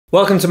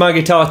Welcome to my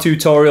guitar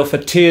tutorial for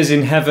Tears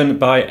in Heaven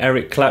by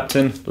Eric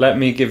Clapton. Let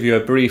me give you a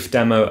brief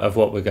demo of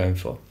what we're going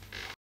for.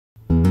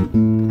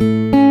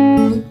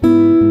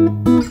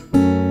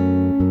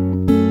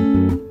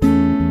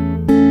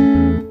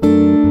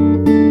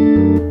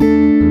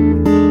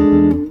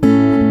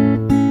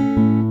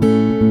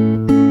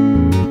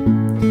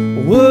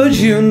 Would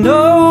you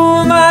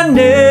know my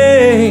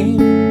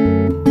name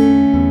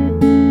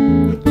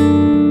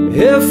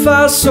if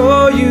I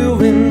saw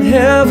you in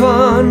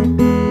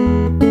heaven?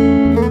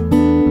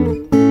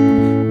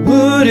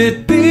 Would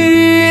it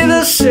be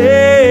the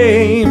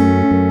same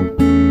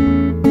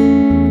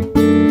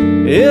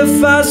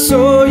if I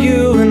saw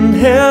you in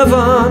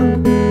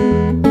heaven?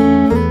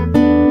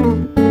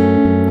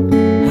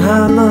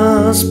 I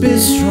must be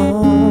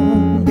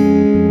strong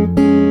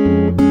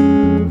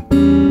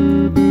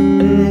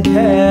and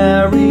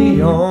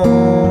carry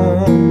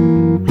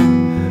on,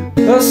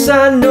 'cause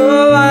I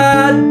know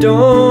I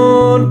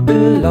don't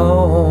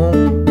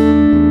belong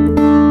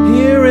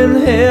here in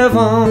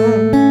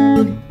heaven.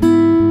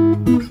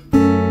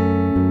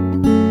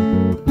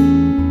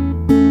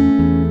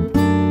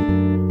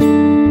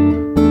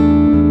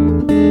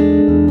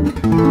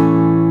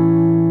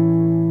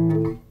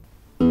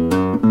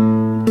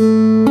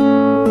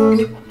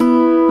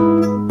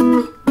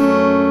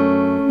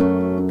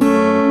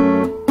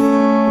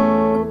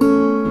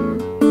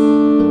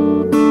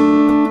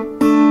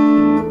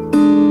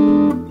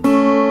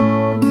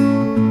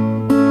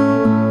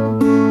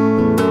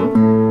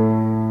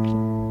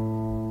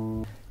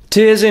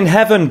 Tears in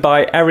Heaven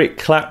by Eric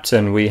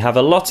Clapton. We have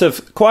a lot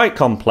of quite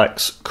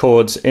complex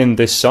chords in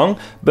this song,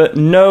 but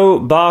no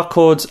bar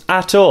chords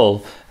at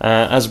all,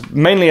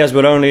 mainly as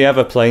we're only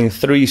ever playing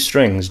 3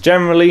 strings.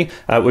 Generally,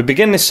 we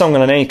begin this song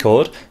on an A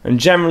chord, and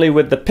generally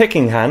with the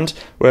picking hand,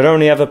 we're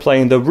only ever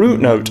playing the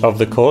root note of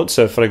the chord,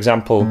 so for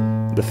example,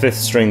 the 5th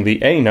string,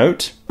 the A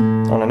note,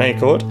 on an A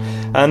chord,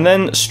 and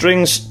then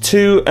strings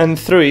 2 and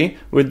 3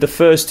 with the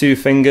first 2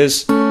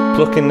 fingers,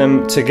 plucking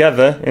them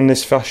together in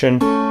this fashion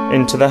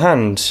into the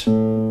hand.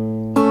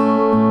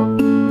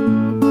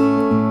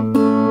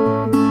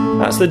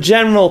 That's the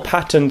general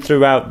pattern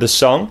throughout the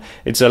song.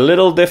 It's a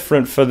little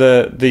different for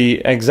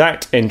the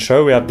exact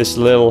intro. We have this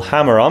little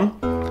hammer on,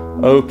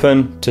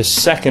 open to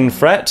 2nd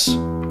fret,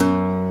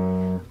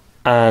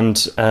 and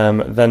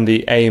then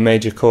the A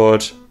major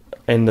chord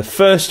in the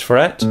 1st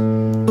fret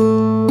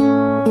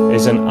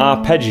is an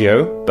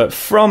arpeggio, but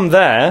from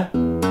there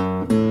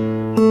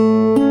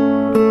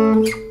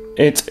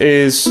it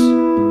is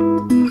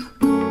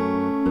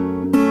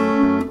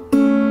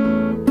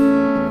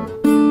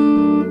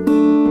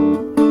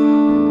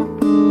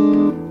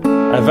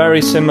a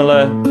very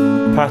similar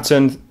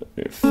pattern,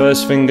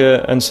 1st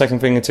finger and 2nd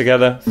finger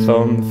together,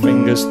 thumb,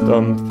 fingers,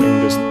 thumb,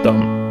 fingers,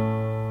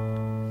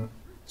 thumb.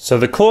 So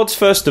the chords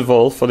first of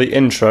all for the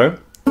intro,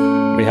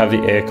 we have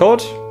the A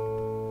chord,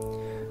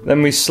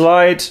 then we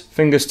slide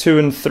fingers 2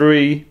 and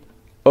 3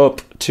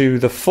 up to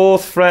the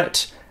 4th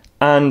fret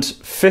and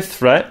 5th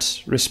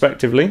fret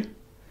respectively,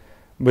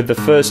 with the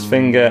 1st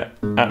finger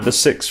at the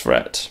 6th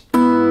fret.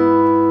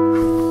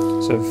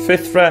 So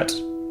 5th fret,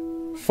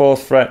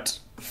 4th fret,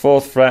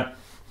 4th fret,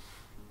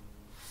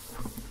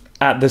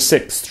 at the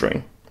 6th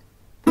string,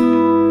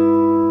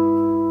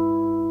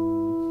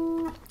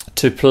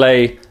 to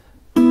play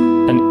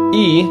an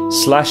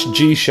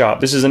E/G sharp.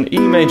 This is an E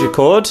major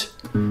chord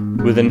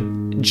with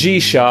an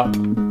G sharp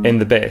in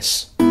the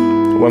bass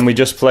when we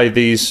just play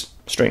these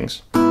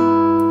strings.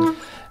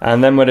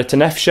 And then we're at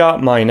an F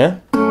sharp minor,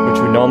 which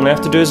we normally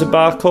have to do as a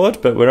bar chord,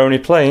 but we're only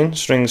playing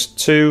strings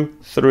 2,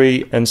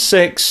 3 and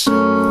 6,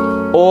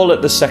 all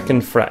at the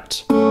 2nd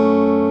fret.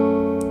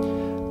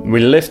 We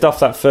lift off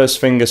that 1st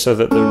finger so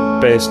that the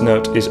bass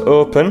note is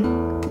open.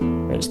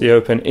 It's the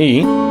open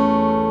E.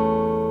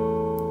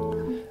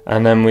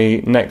 And then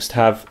we next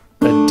have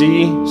a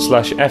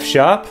D/F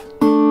sharp.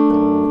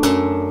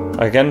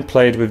 Again,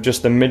 played with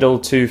just the middle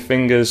 2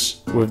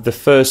 fingers with the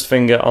 1st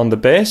finger on the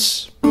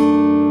bass.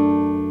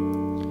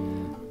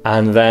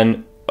 And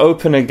then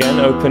open again,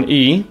 open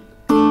E.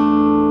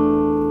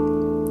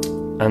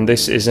 And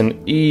this is an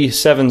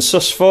E7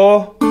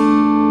 sus4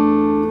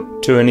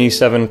 to an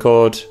E7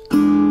 chord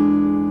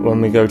when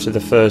we go to the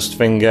 1st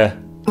finger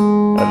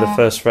at the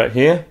 1st fret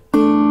here,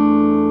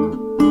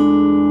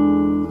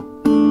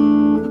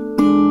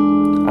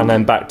 and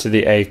then back to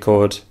the A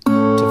chord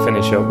to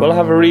finish up. We'll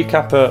have a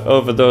recap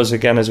over those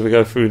again as we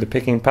go through the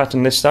picking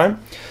pattern this time,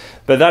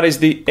 but that is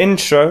the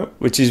intro,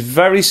 which is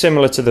very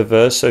similar to the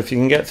verse. So if you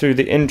can get through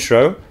the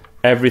intro,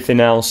 everything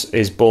else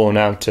is born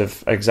out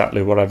of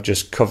exactly what I've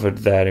just covered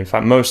there. In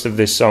fact, most of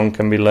this song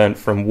can be learnt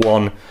from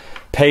one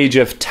page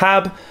of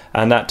tab,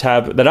 and that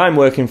tab that I'm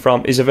working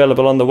from is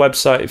available on the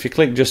website. If you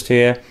click just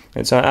here,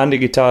 it's at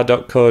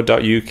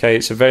andyguitar.co.uk.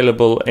 It's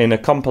available in a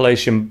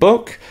compilation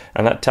book,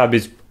 and that tab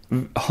is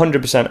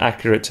 100%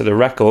 accurate to the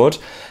record,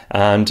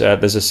 and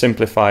there's a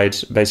simplified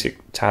basic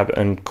tab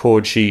and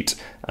chord sheet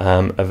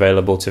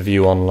available to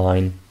view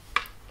online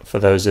for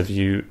those of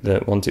you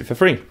that want it for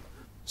free.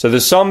 So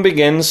the song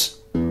begins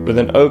with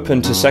an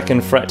open to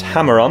 2nd fret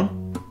hammer on,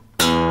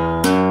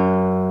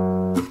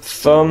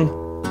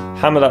 thumb,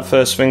 hammer that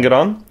first finger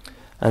on,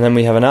 and then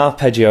we have an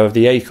arpeggio of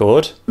the A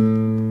chord.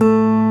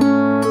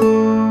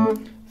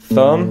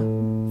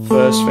 Thumb,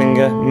 first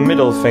finger,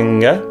 middle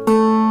finger,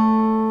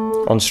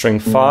 on string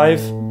 5,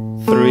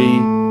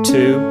 3,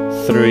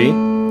 2, 3.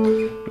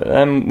 But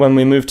then when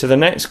we move to the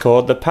next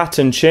chord, the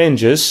pattern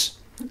changes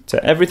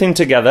to everything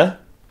together.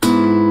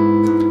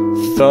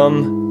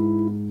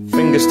 Thumb,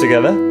 fingers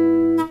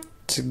together,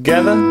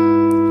 together,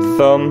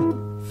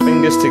 thumb,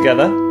 fingers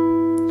together.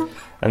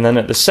 And then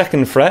at the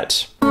second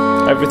fret,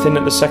 everything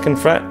at the second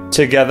fret,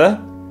 together,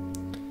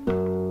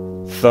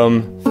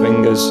 thumb,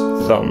 fingers,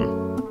 thumb.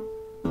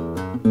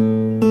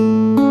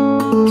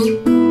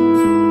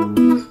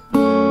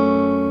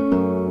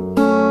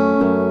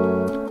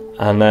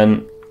 And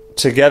then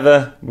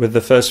together with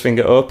the first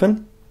finger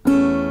open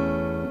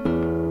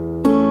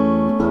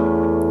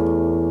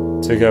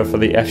to go for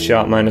the F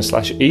sharp minor /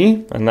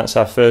 E, and that's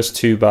our first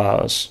 2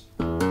 bars.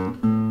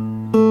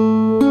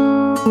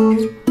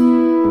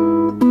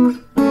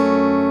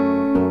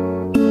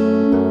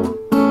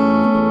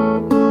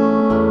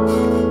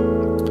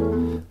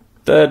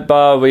 Third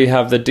bar we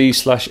have the D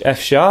 / F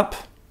sharp.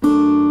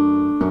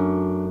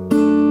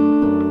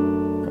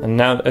 And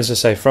now, as I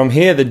say, from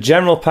here the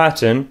general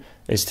pattern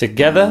is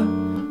together,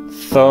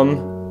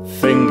 thumb,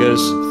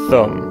 fingers,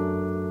 thumb.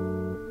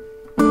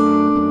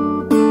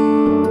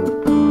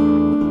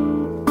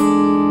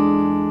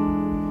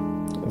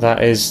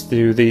 That is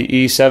through the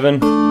E7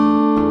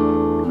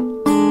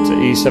 to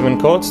E7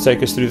 chord to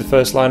take us through the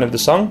first line of the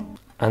song.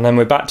 And then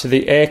we're back to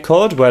the A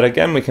chord, where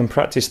again we can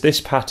practice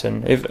this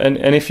pattern.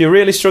 If you're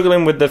really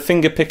struggling with the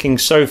finger picking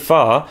so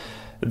far,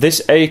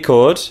 this A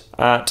chord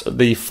at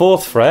the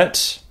 4th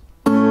fret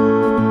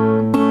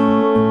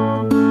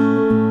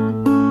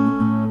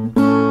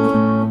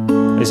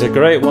is a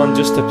great one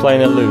just to play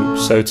in a loop.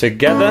 So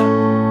together,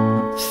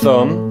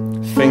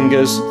 thumb,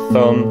 fingers,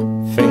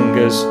 thumb,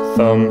 fingers,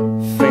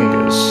 thumb,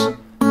 fingers.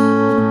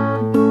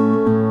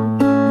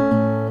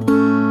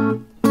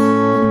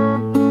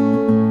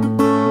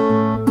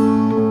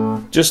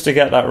 Just to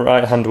get that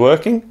right hand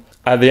working.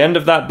 At the end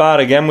of that bar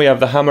again we have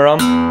the hammer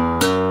on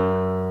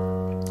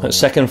at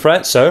 2nd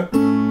fret, so.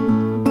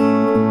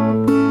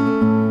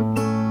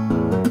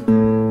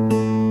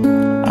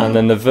 And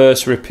then the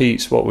verse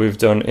repeats what we've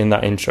done in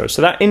that intro.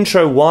 So that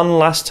intro one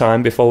last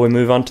time before we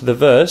move on to the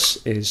verse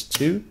is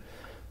 2,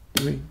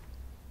 3,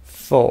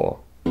 4.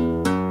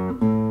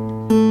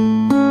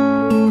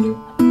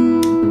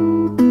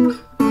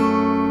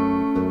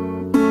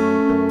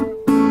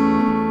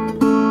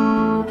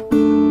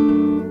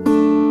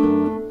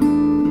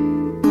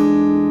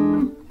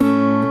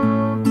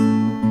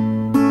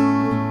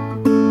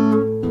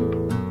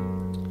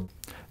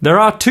 There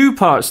are 2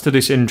 parts to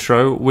this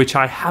intro which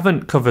I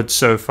haven't covered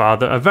so far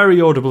that are very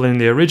audible in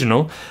the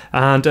original,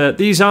 and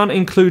these aren't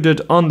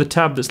included on the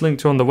tab that's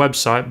linked to on the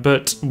website,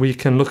 but we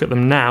can look at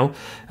them now.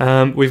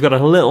 We've got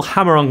a little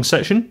hammer-on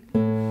section,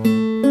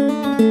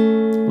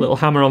 little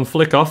hammer-on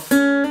flick-off,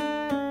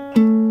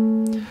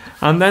 and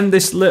then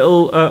this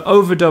little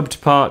overdubbed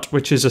part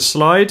which is a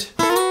slide,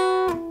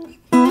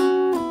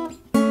 and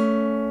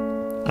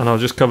I'll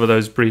just cover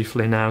those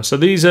briefly now. So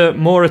these are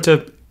more at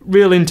a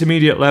real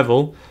intermediate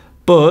level,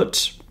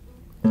 but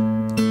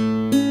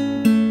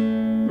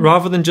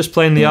rather than just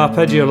playing the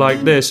arpeggio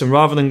like this, and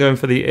rather than going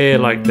for the A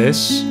like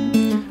this,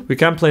 we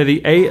can play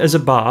the A as a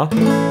bar,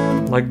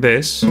 like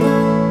this,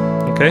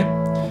 okay?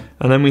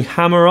 And then we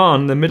hammer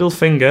on the middle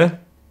finger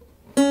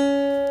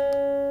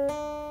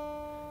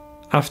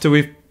after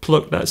we've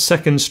plucked that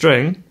 2nd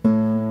string,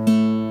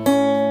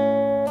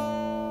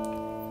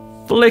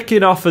 flick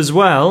it off as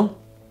well,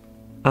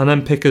 and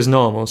then pick as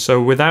normal.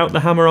 So without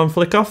the hammer on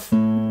flick off,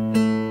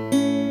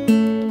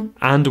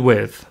 and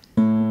with.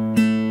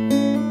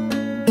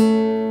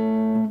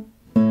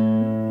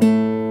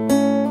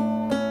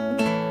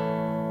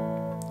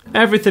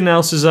 Everything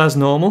else is as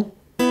normal.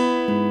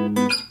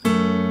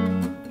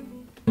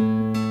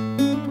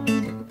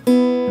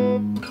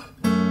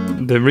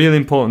 The really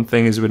important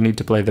thing is we need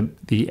to play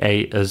the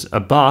A as a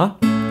bar.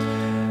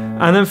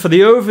 And then for the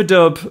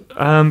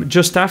overdub,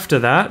 just after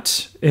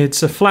that,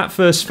 it's a flat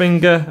first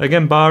finger,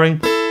 again barring,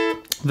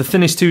 the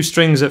thinnest 2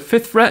 strings at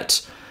 5th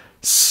fret,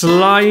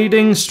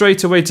 sliding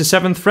straight away to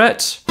 7th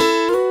fret,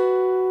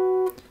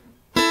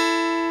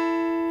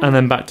 and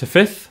then back to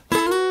 5th,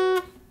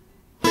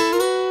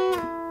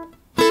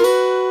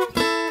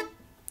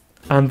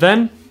 and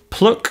then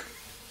pluck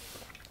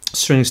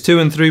strings 2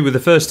 and 3 with the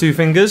first 2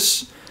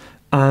 fingers,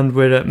 and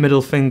we're at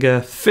middle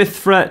finger 5th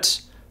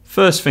fret,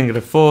 first finger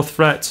to 4th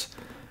fret,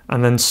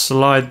 and then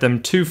slide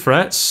them 2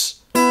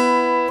 frets,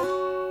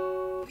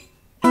 and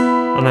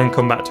then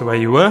come back to where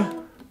you were.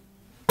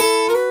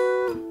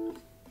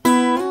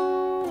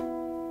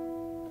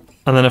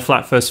 And then a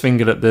flat first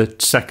finger at the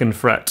 2nd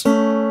fret.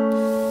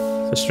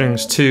 So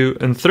strings 2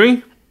 and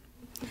 3.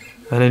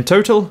 And in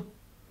total,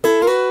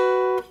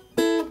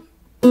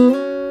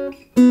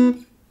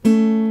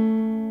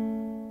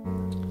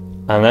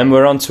 and then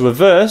we're on to a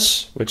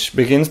verse which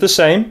begins the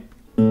same.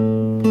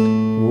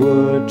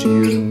 Would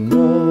you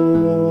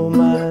know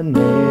my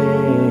name?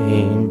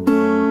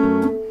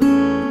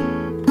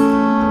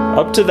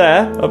 up to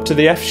there, up to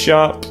the F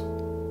sharp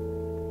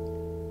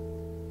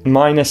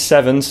minor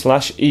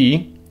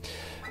 7/E,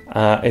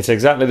 it's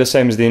exactly the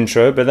same as the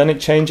intro, but then it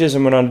changes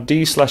and we're on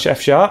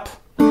D/F sharp.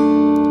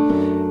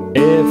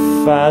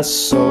 If I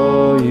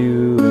saw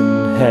you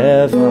in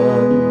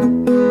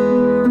heaven.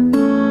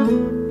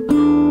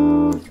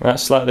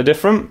 That's slightly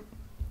different.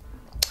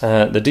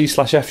 The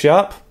D/F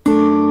sharp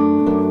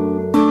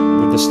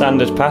with the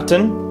standard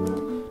pattern.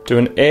 Do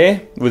an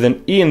A with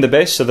an E in the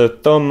bass, so the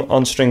thumb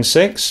on string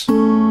 6.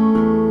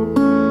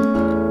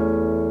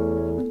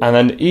 And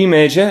then E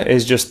major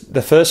is just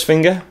the first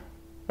finger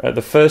at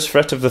the first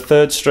fret of the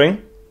 3rd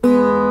string,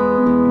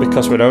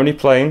 because we're only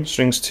playing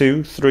strings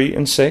 2, 3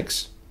 and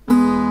 6.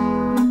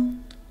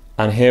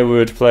 And here we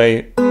would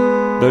play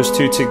those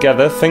two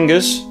together,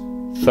 fingers,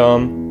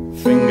 thumb,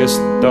 fingers,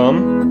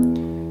 thumb.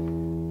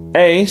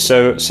 A,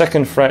 so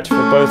 2nd fret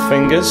for both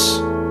fingers,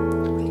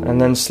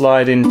 and then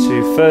slide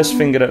into 1st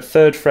finger at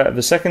 3rd fret of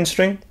the 2nd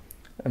string,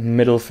 and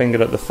middle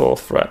finger at the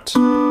 4th fret.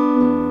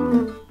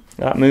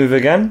 That move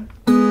again.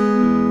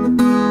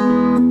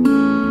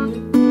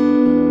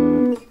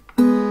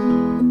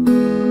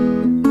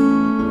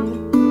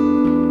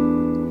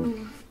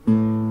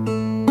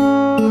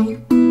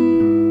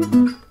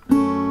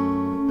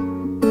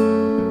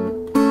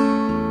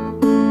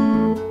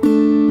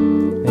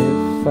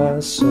 If I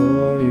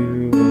saw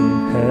you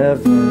in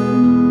heaven.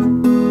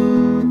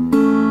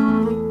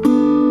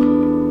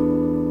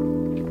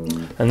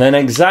 And then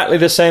exactly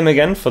the same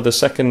again for the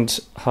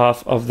second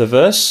half of the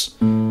verse.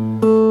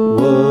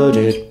 Would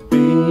it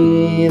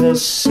be the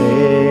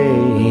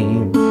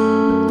same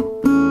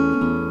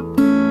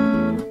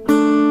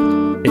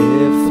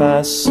if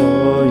I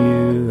saw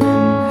you in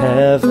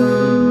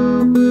heaven?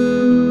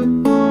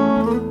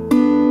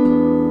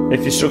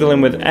 If you're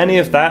struggling with any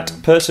of that,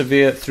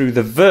 persevere through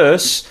the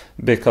verse,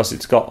 because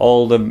it's got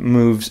all the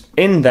moves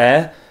in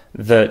there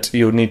that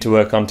you'll need to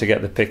work on to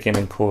get the picking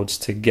and chords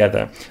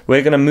together.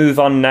 We're going to move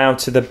on now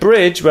to the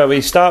bridge, where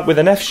we start with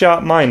an F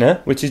sharp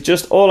minor, which is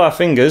just all our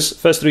fingers,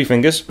 first 3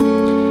 fingers,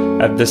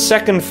 at the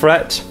 2nd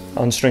fret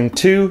on string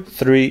 2,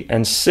 3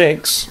 and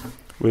 6.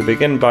 We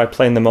begin by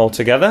playing them all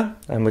together,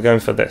 and we're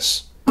going for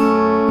this.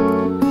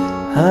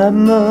 I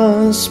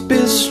must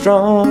be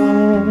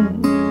strong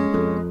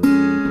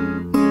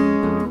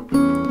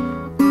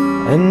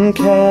and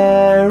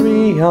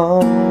carry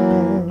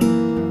on.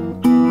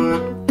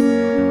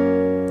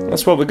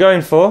 That's what we're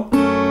going for.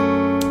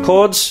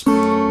 Chords,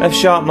 F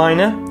sharp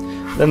minor.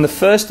 Then the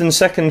 1st and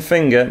 2nd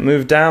finger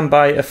move down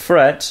by a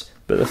fret,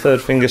 but the 3rd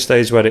finger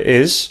stays where it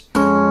is.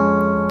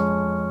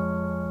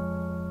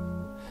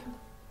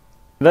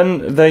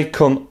 Then they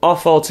come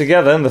off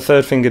altogether, and the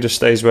 3rd finger just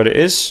stays where it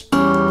is,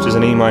 which is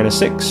an E minor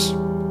 6.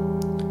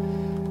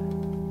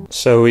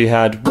 So we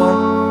had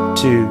 1,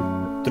 2,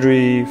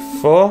 3,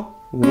 4.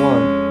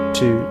 1,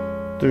 2,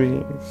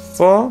 3,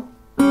 4.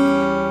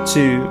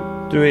 2,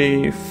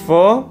 3,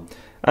 4.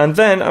 And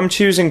then I'm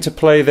choosing to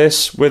play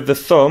this with the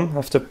thumb.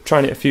 After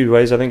trying it a few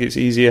ways, I think it's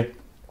easier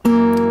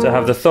to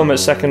have the thumb at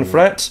 2nd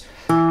fret,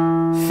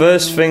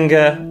 1st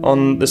finger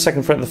on the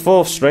 2nd fret of the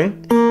 4th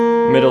string,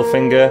 middle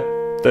finger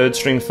 3rd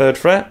string 3rd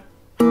fret,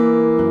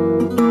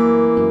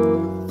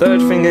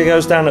 3rd finger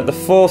goes down at the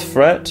 4th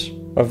fret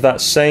of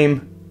that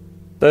same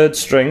 3rd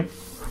string,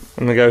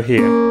 and we go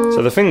here.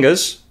 So the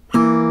fingers,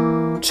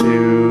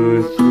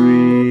 2,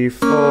 3,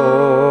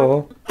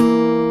 4.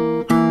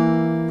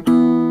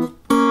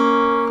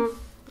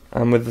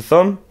 And with the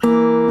thumb,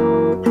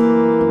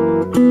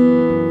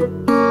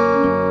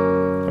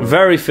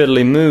 very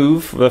fiddly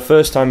move the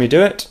first time you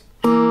do it,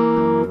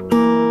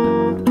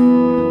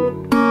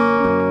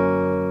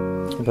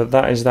 but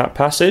that is that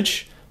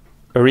passage.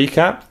 A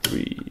recap: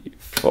 3,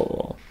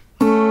 4.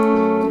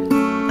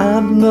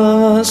 I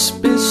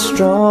must be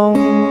strong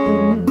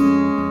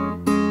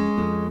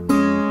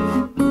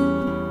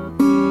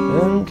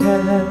and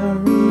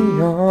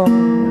carry on.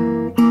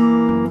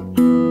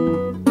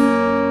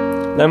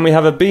 Then we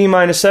have a B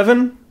minor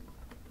 7,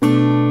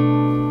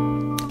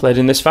 played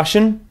in this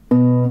fashion.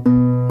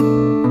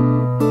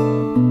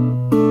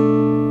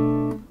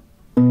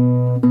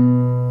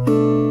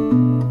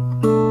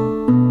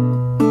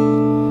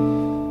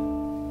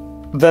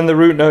 Then the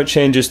root note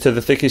changes to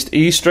the thickest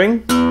E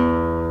string.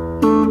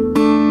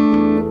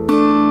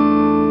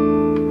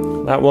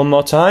 That one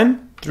more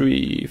time.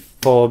 3,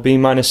 4, B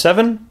minor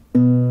 7.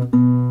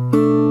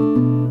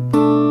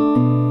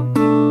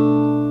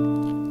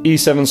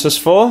 E7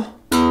 sus4.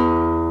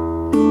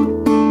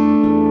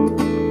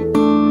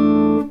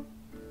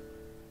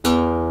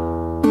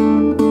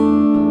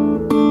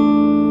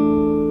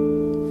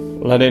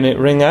 Letting it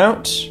ring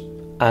out,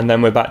 and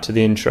then we're back to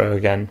the intro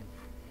again,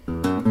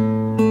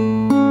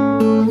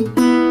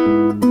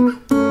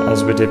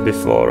 as we did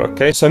before.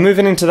 Okay, so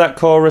moving into that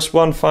chorus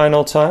one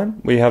final time,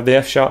 we have the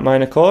F sharp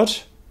minor chord,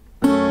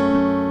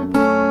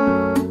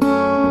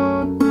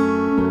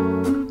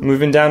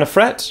 moving down a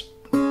fret,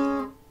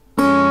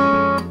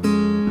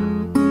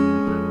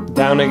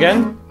 down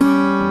again,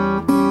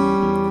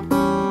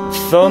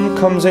 thumb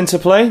comes into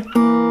play,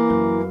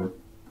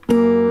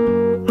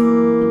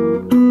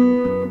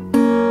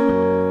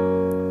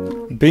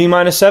 B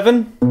minor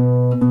 7,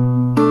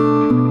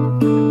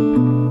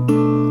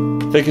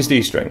 thickest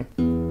D string.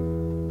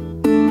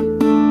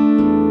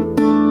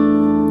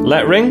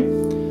 Let ring,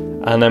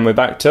 and then we're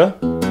back to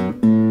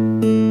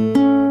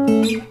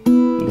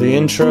the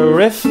intro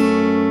riff,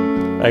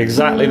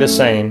 exactly the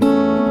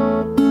same.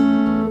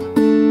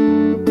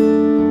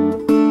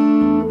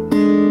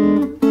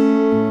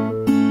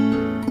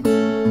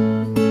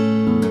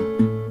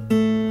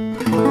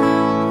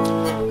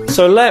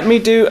 So let me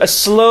do a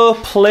slow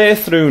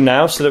playthrough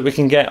now so that we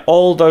can get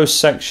all those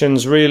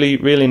sections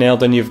really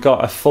nailed, and you've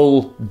got a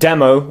full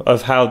demo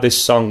of how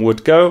this song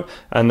would go,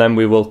 and then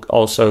we will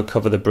also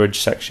cover the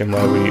bridge section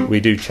where we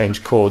do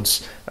change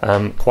chords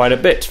quite a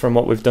bit from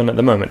what we've done at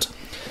the moment.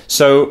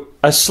 So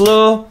a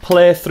slow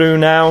playthrough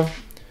now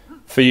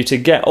for you to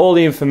get all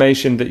the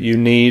information that you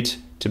need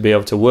to be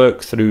able to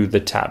work through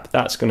the tab.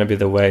 That's going to be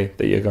the way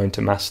that you're going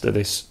to master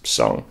this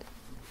song.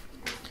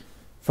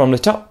 From the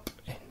top,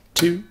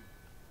 2,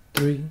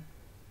 3,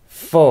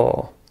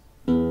 4.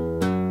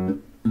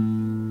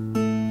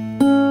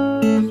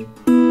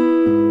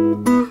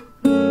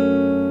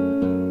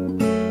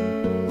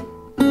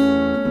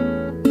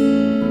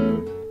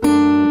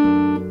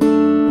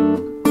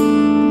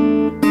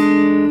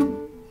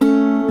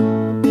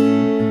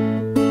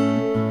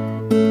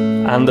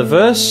 And the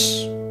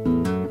verse.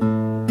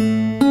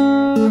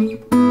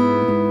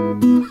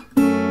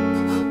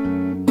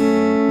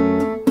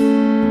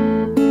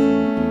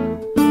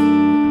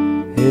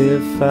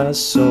 If I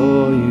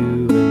saw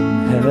you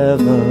in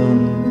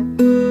heaven,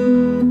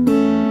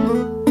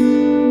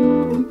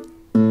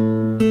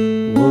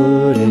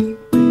 would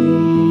it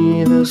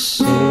be the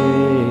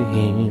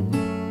same?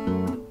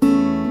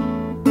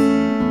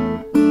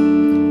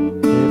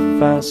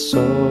 If I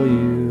saw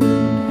you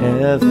in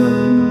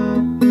heaven.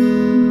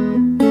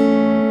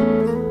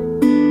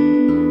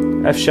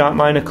 F sharp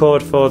minor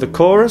chord for the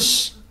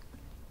chorus.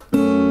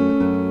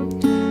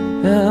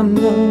 I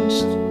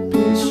must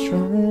be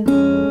strong.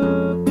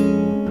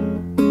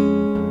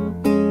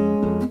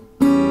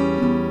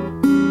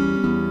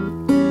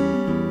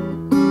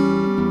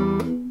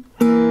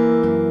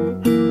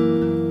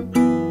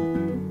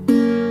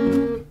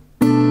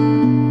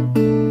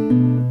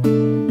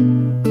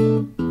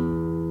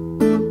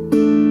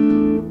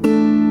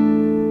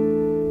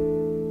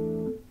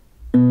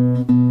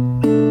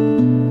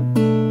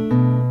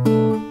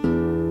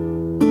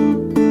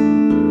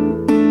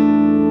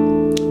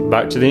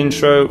 Back to the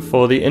intro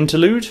for the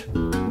interlude.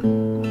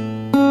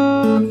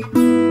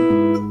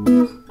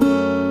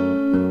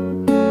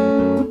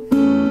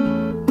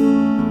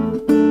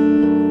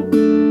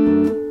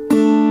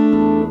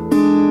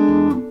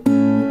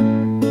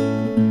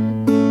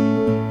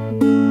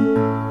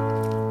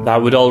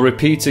 That would all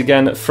repeat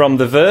again from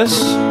the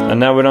verse, and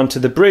now we're on to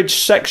the bridge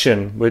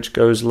section, which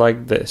goes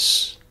like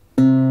this.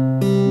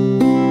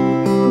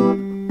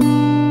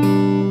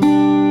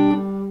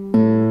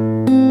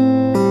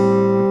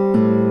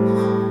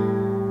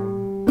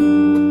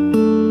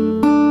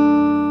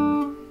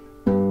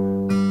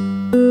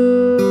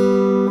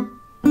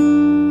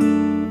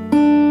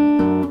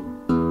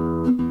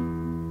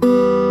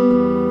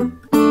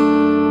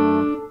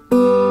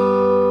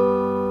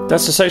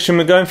 That's the section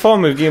we're going for.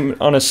 We've given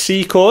on a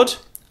C chord,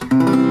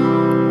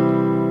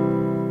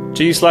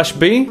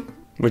 G/B,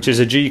 which is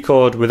a G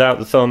chord without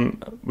the thumb,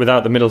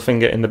 without the middle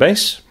finger in the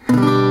bass.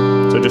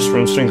 So just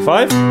from string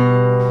 5.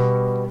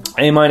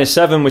 A minor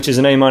 7, which is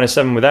an A minor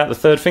 7 without the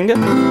third finger.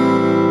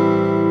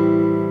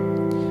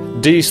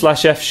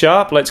 D/F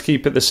sharp, let's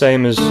keep it the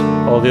same as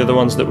all the other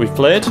ones that we've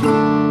played.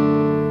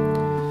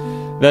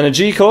 Then a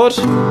G chord,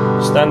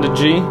 standard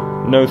G,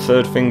 no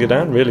third finger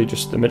down, really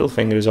just the middle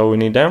finger is all we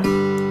need down.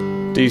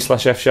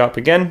 D/F sharp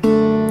again,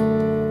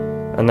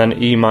 and then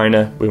E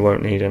minor, we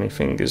won't need any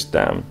fingers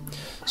down.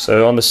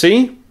 So on the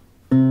C,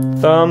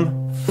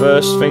 thumb,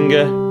 first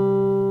finger,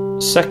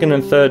 second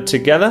and third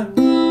together,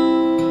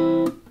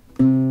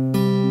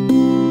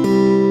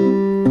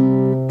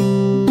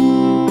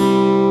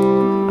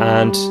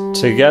 and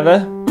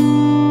together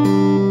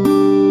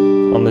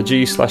on the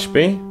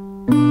G/B,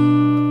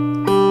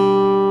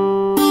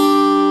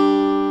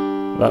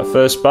 that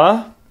first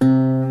bar.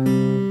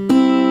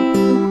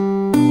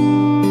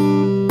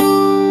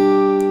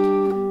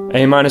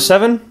 A minor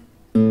 7,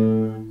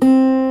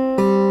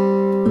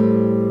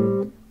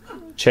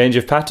 change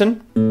of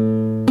pattern,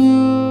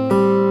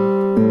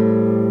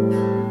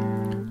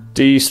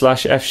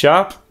 D/F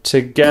sharp,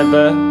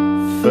 together,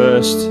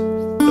 first,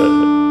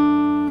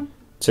 third,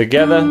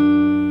 together,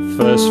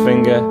 first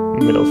finger,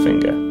 middle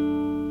finger,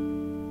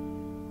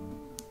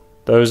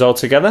 those all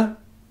together.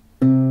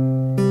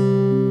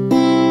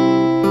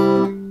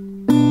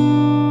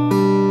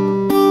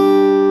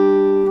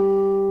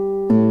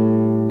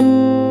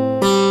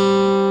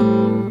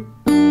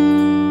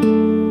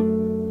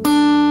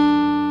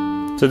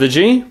 To the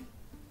G,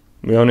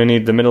 we only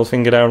need the middle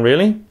finger down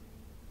really.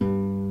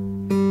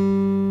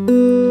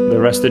 The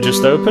rest are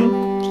just open.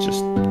 It's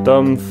just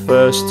thumb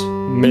first,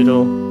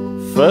 middle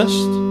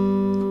first.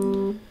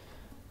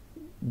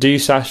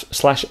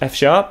 D/F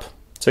sharp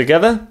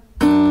together.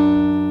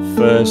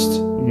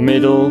 first,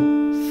 middle,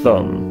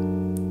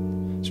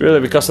 thumb. It's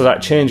really because of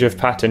that change of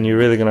pattern, you're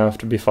really going to have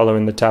to be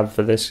following the tab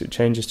for this. It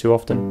changes too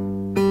often.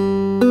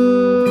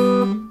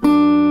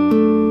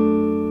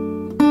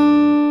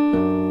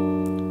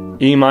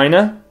 E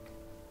minor,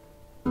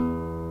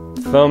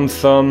 thumb,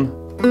 thumb,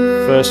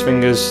 first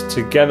fingers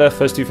together,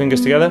 first two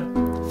fingers together,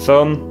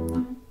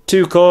 thumb,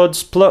 2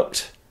 chords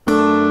plucked,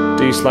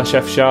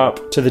 D/F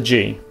sharp to the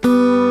G.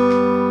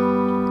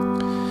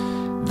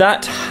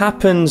 That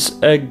happens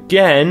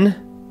again.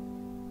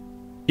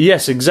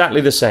 Yes,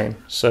 exactly the same.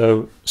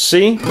 So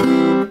C,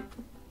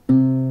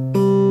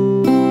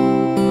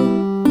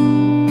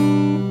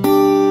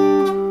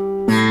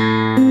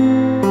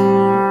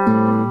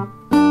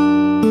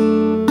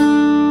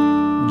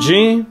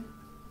 G,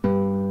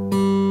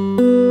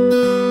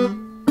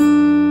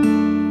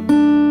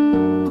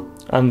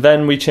 and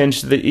then we change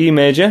to the E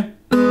major.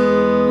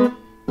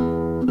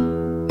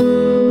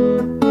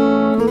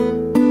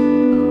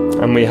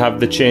 And we have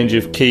the change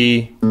of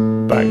key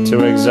back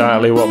to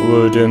exactly what we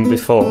were doing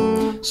before.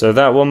 So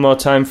that one more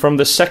time. From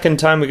the second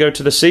time we go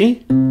to the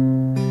C.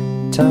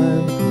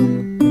 Time.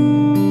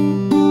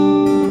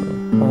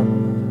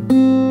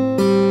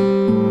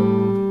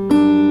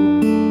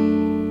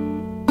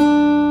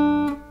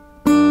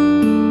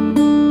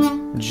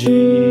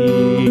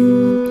 G,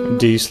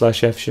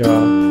 D/F sharp.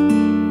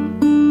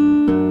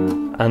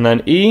 And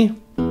then E.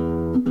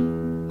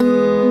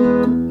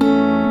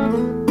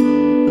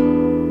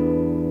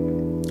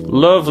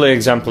 Lovely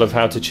example of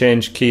how to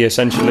change key.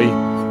 Essentially,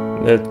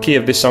 the key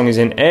of this song is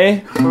in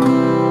A,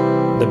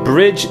 the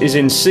bridge is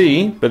in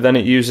C, but then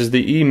it uses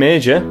the E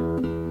major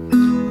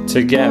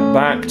to get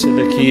back to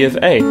the key of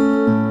A.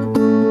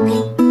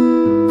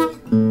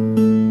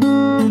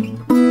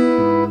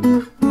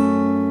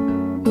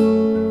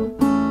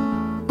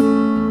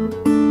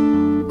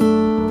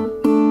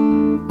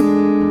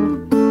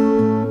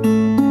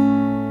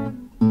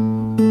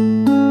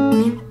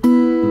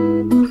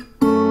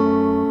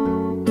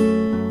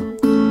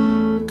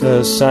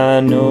 'Cause I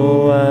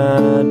know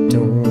I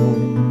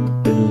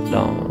don't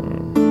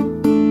belong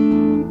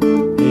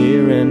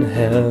here in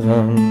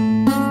heaven.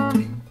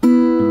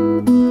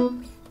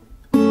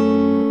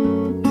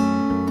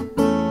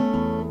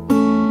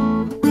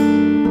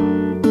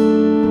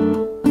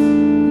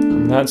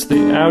 And that's the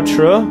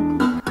outro,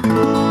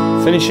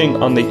 finishing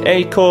on the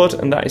A chord,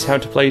 and that is how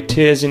to play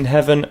Tears in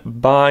Heaven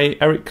by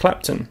Eric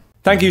Clapton.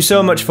 Thank you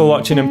so much for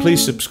watching, and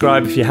please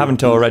subscribe if you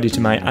haven't already to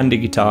my Andy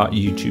Guitar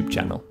YouTube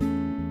channel.